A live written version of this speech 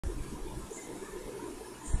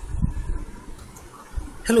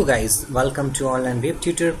Hello guys, welcome to Online Web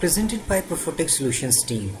Tutor presented by Profotech Solutions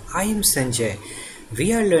team. I am Sanjay.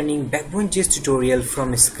 We are learning Backbone.js tutorial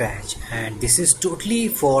from scratch and this is totally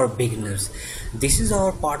for beginners. This is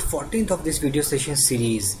our part 14th of this video session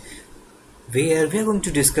series where we are going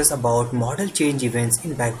to discuss about model change events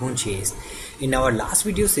in Backbone.js. In our last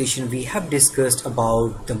video session we have discussed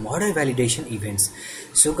about the model validation events.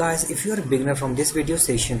 So guys, if you are a beginner from this video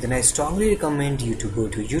session, then I strongly recommend you to go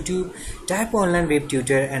to YouTube, type online web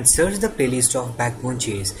tutor and search the playlist of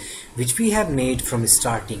Backbone.js which we have made from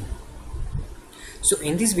starting. So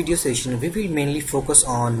in this video session we will mainly focus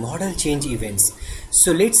on model change events.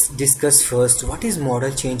 So let's discuss first what is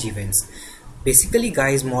model change events. Basically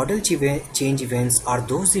guys, model change events are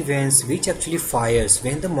those events which actually fires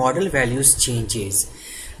when the model values changes.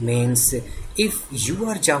 Means if you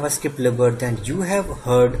are JavaScript lover, then you have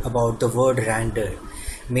heard about the word render.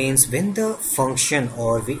 Means when the function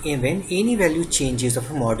or when any value changes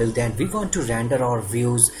of a model, then we want to render our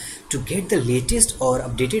views to get the latest or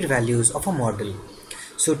updated values of a model.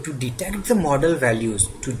 So to detect the model values,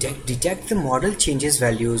 to detect the model changes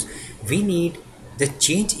values, we need the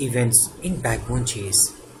change events in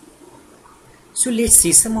Backbone.js. So let's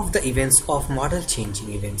see some of the events of model changing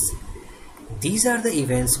events. These are the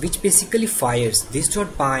events which basically fires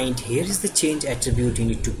this.bind. Here is the change attribute you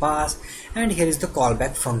need to pass and here is the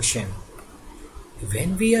callback function.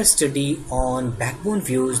 When we are study on Backbone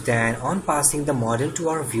views, then on passing the model to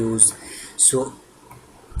our views, so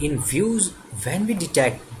in views when we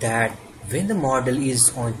detect that when the model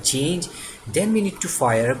is on change, then we need to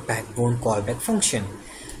fire a backbone callback function.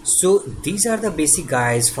 So these are the basic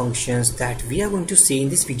guys functions that we are going to see in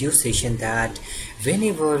this video session, that when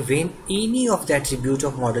any of the attribute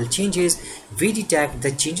of model changes, we detect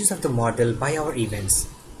the changes of the model by our events.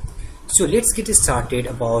 So let's get started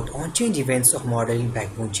about on change events of model in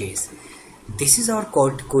Backbone.js. This is our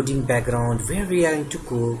coding background where we are going to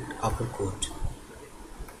code our code.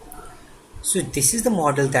 So this is the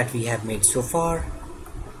model that we have made so far.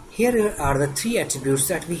 Here are the three attributes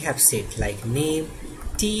that we have set, like name,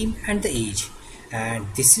 team and the age. And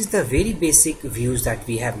this is the very basic views that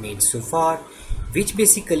we have made so far, which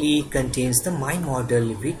basically contains the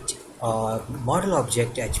MyModel which model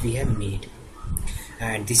object that we have made.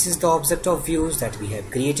 And this is the object of views that we have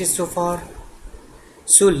created so far.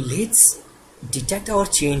 So let's detect our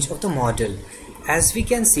change of the model. As we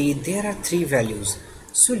can see, there are three values.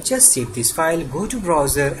 So just save this file, go to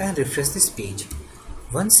browser and refresh this page.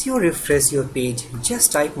 Once you refresh your page,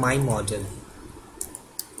 just type MyModel.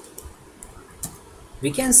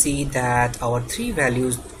 We can see that our three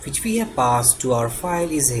values which we have passed to our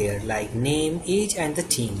file is here, like name, age and the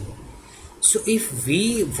team. So if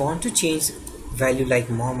we want to change value like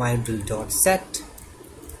MyModel.set,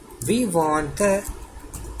 we want the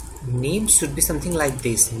name should be something like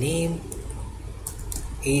this, name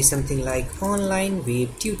is something like online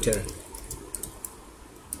web tutor.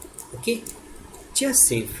 Okay, just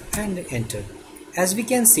save and enter. As we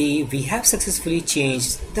can see, we have successfully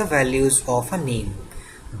changed the values of a name,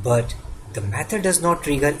 but the method does not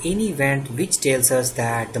trigger any event which tells us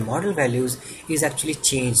that the model values is actually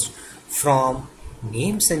changed from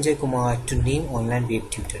name Sanjay Kumar to name online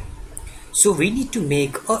web tutor. So we need to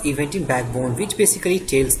make an event in Backbone which basically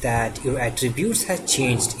tells that your attributes have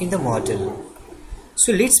changed in the model.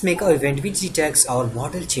 So let's make an event which detects our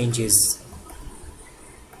model changes.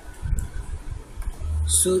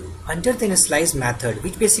 So under the initialize method,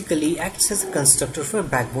 which basically acts as a constructor for a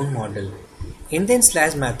backbone model, in the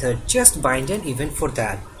initialize method just bind an event for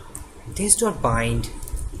that, this.bind.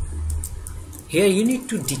 Here you need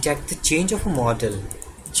to detect the change of a model.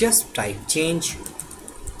 Just type change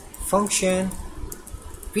function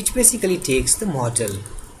which basically takes the model.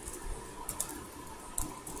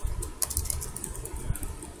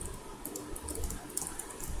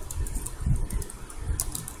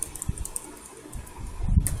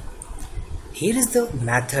 Here is the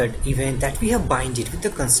method event that we have binded with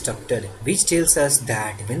the constructor, which tells us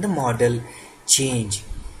that when the model change,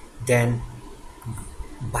 then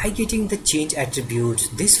by getting the change attributes,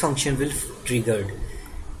 this function will triggered.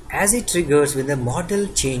 As it triggers when the model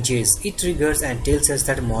changes, it triggers and tells us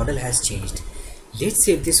that the model has changed. Let's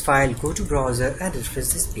save this file, go to browser and refresh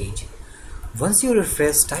this page. Once you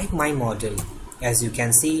refresh, type MyModel. As you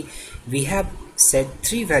can see, we have set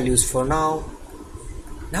three values for now.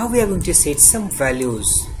 Now we are going to set some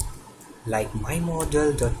values like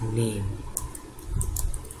MyModel.name.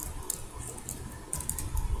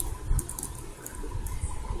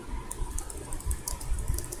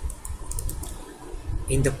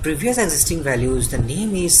 In the previous existing values, the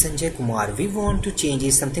name is Sanjay Kumar. We want to change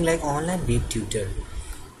it something like online web tutor.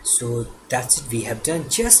 So that's it, we have done.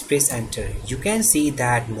 Just press enter. You can see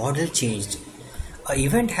that model changed. An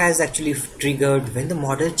event has actually triggered when the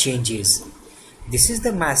model changes. This is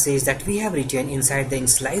the message that we have written inside the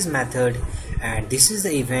initialize method, and this is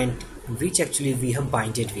the event which actually we have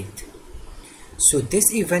binded with. So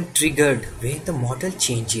this event triggered when the model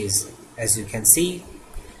changes. As you can see,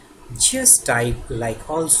 just type like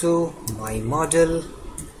also my model,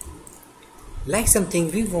 like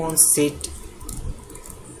something we want set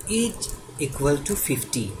age equal to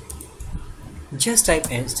 50. Just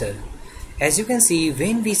type enter. As you can see,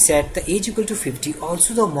 when we set the age equal to 50,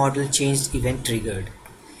 also the model changed event triggered.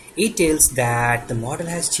 It tells that the model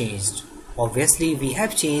has changed. Obviously we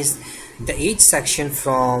have changed the age section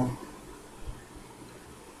from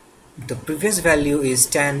the previous value is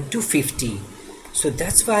 10 to 50, so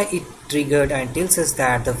that's why it triggered and tells us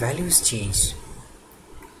that the value is changed.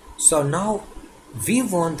 So now we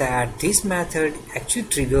want that this method actually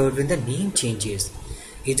triggered when the name changes.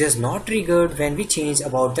 It does not trigger when we change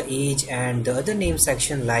about the age and the other name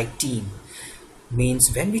section like team. Means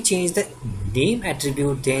when we change the name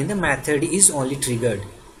attribute, then the method is only triggered.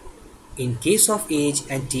 In case of age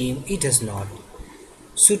and team, it does not.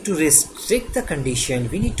 So to restrict the condition,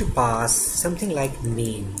 we need to pass something like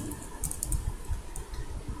name.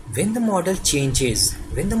 When the model changes,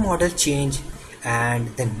 and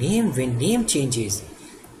the name, when name changes,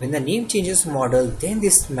 when the name changes model, then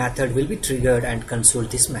this method will be triggered and console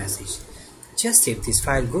this message. Just save this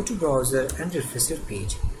file, go to browser and refresh your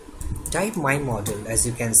page. Type my model. As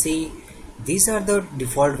you can see, these are the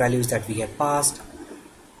default values that we have passed.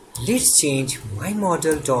 Let's change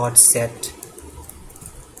MyModel.set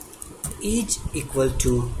age equal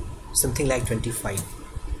to something like 25.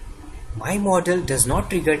 My model does not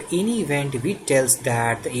trigger any event which tells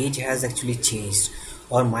that the age has actually changed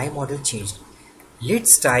or my model changed.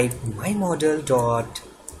 Let's type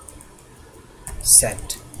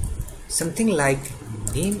MyModel.set something like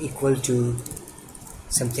name equal to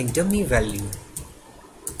something dummy value.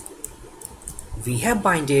 We have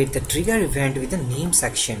binded the trigger event with the name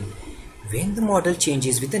section. When the model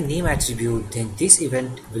changes with the name attribute, then this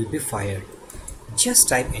event will be fired. Just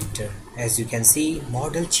type enter. As you can see,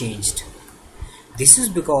 model changed. This is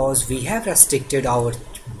because we have restricted our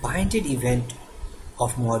binded event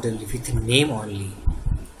of model with name only.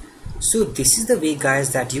 So this is the way,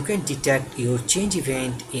 guys, that you can detect your change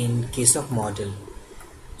event in case of model.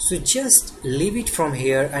 So just leave it from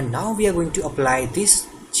here, and now we are going to apply this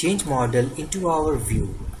change model into our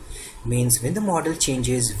view. Means when the model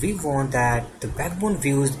changes, we want that the backbone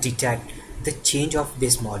views detect the change of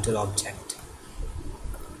this model object.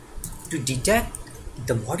 To detect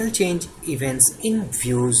the model change events in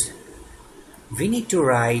views, we need to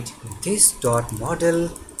write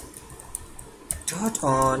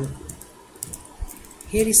this.model.on.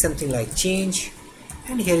 Here is something like change,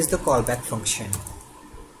 and here is the callback function.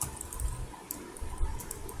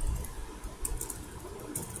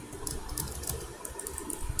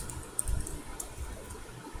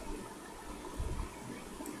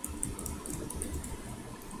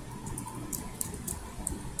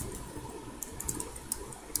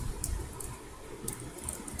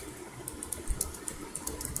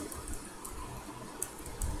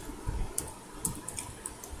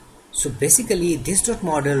 So basically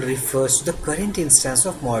this.model refers to the current instance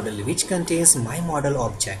of model which contains MyModel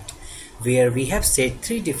object, where we have set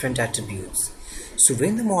 3 different attributes. So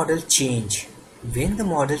when the model change,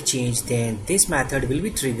 then this method will be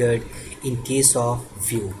triggered in case of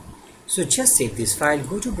view. So just save this file,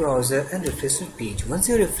 go to browser and refresh your page. Once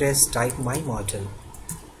you refresh, type MyModel.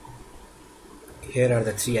 Here are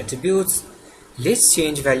the 3 attributes. Let's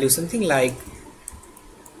change value something like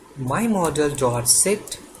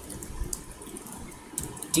MyModel.set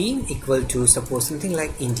team equal to, suppose, something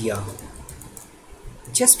like India.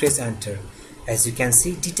 Just press enter. As you can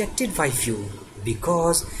see, detected by view,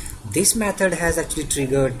 because this method has actually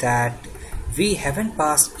triggered that we haven't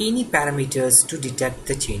passed any parameters to detect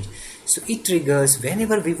the change. So it triggers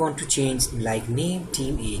whenever we want to change like name,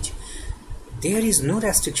 team, age. There is no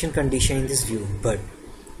restriction condition in this view, but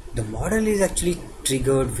the model is actually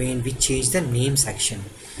triggered when we change the name section.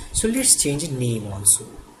 So let's change name also.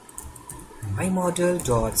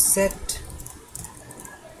 MyModel.set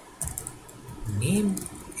name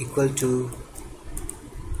equal to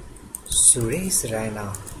Suresh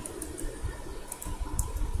Raina.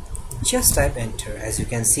 Just type enter. As you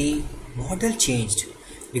can see, model changed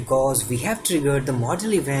because we have triggered the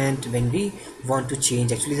model event when we want to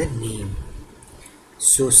change actually the name.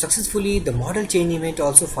 So successfully the model change event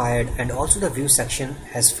also fired, and also the view section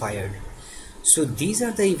has fired. So these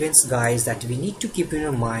are the events, guys, that we need to keep in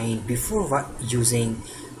our mind before using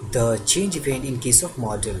the change event in case of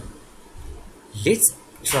model. Let's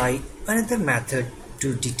try another method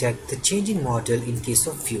to detect the change in model in case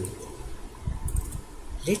of view.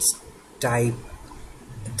 Let's type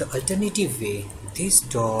the alternative way,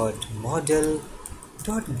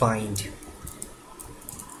 this.model.bind.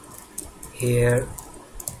 Here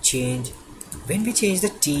change, when we change the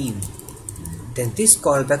team, then this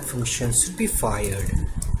callback function should be fired.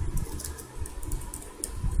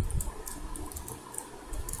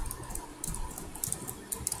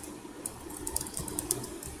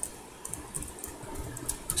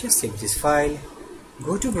 Just save this file,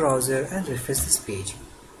 go to browser and refresh this page.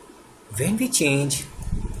 When we change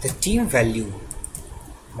the team value,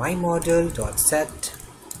 MyModel.set,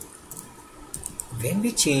 when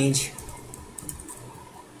we change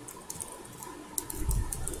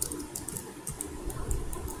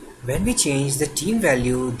the team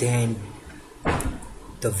value, then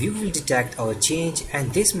the view will detect our change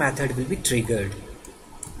and this method will be triggered.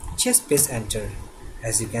 Just press enter.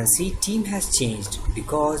 As you can see, team has changed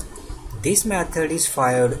because this method is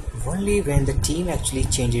fired only when the team actually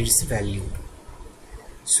changes its value.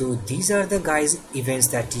 So these are the events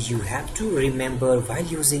that you have to remember while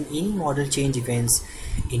using any model change events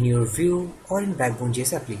in your Vue or in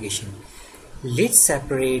Backbone.js application. Let's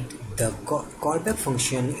separate the callback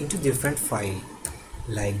function into different files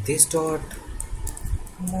like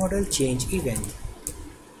this.model change event.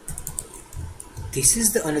 This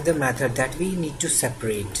is the another method that we need to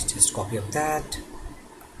separate. Just copy up that.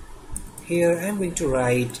 Here I'm going to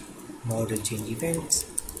write model change events.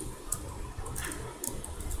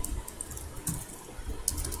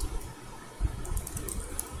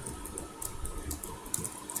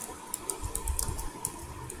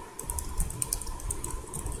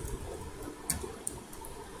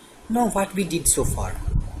 Now what we did so far,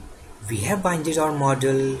 we have binded our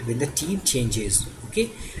model when the team changes,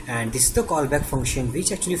 okay, and this is the callback function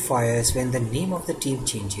which actually fires when the name of the team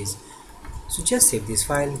changes. So just save this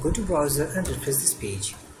file, go to browser and refresh this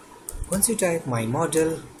page. Once you type my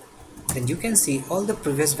model, then you can see all the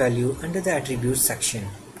previous value under the attributes section.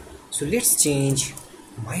 So let's change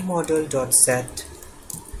my model.set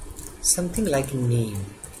something like name.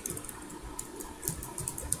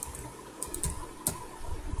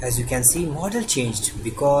 As you can see, model changed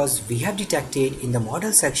because we have detected in the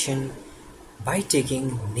model section by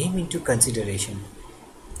taking name into consideration.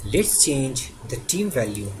 Let's change the team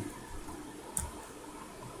value.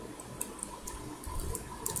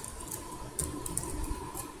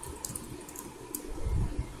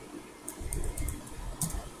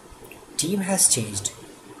 Team has changed.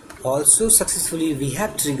 Also successfully we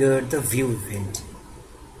have triggered the view event.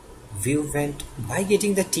 View event, by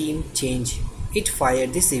getting the team change, it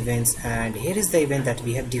fired this events, and here is the event that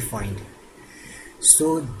we have defined.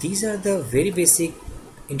 So these are the very basic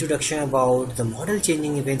introduction about the model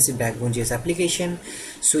changing events in Backbone.js application.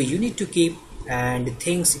 So you need to keep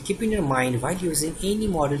in your mind while using any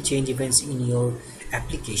model change events in your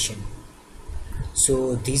application.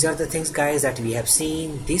 So these are the things guys that we have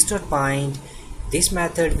seen. This.bind, this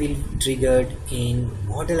method will triggered in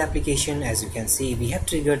model application. As you can see, we have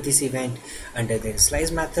triggered this event under the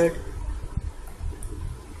initialize method.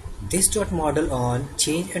 This.model.on,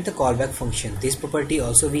 change and the callback function. This property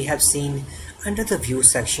also we have seen under the view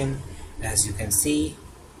section, as you can see.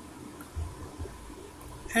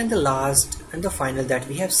 And the last and the final that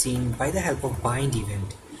we have seen by the help of bind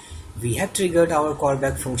event. We have triggered our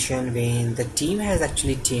callback function when the team has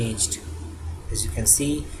actually changed, as you can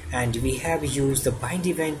see, and we have used the bind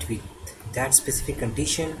event with that specific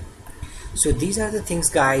condition. So these are the things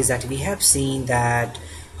guys that we have seen, that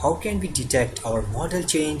how can we detect our model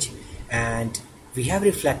change, and we have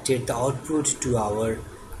reflected the output to our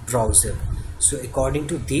browser. So according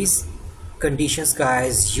to these conditions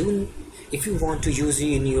guys, if you want to use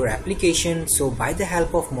it in your application, so by the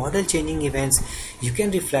help of model changing events you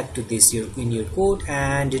can reflect to this in your code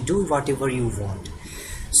and do whatever you want.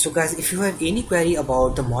 So guys, if you have any query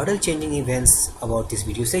about the model changing events about this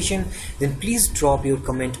video session, then please drop your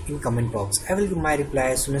comment in comment box. I will give my reply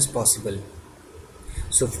as soon as possible.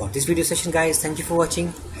 So for this video session guys, thank you for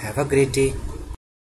watching. Have a great day.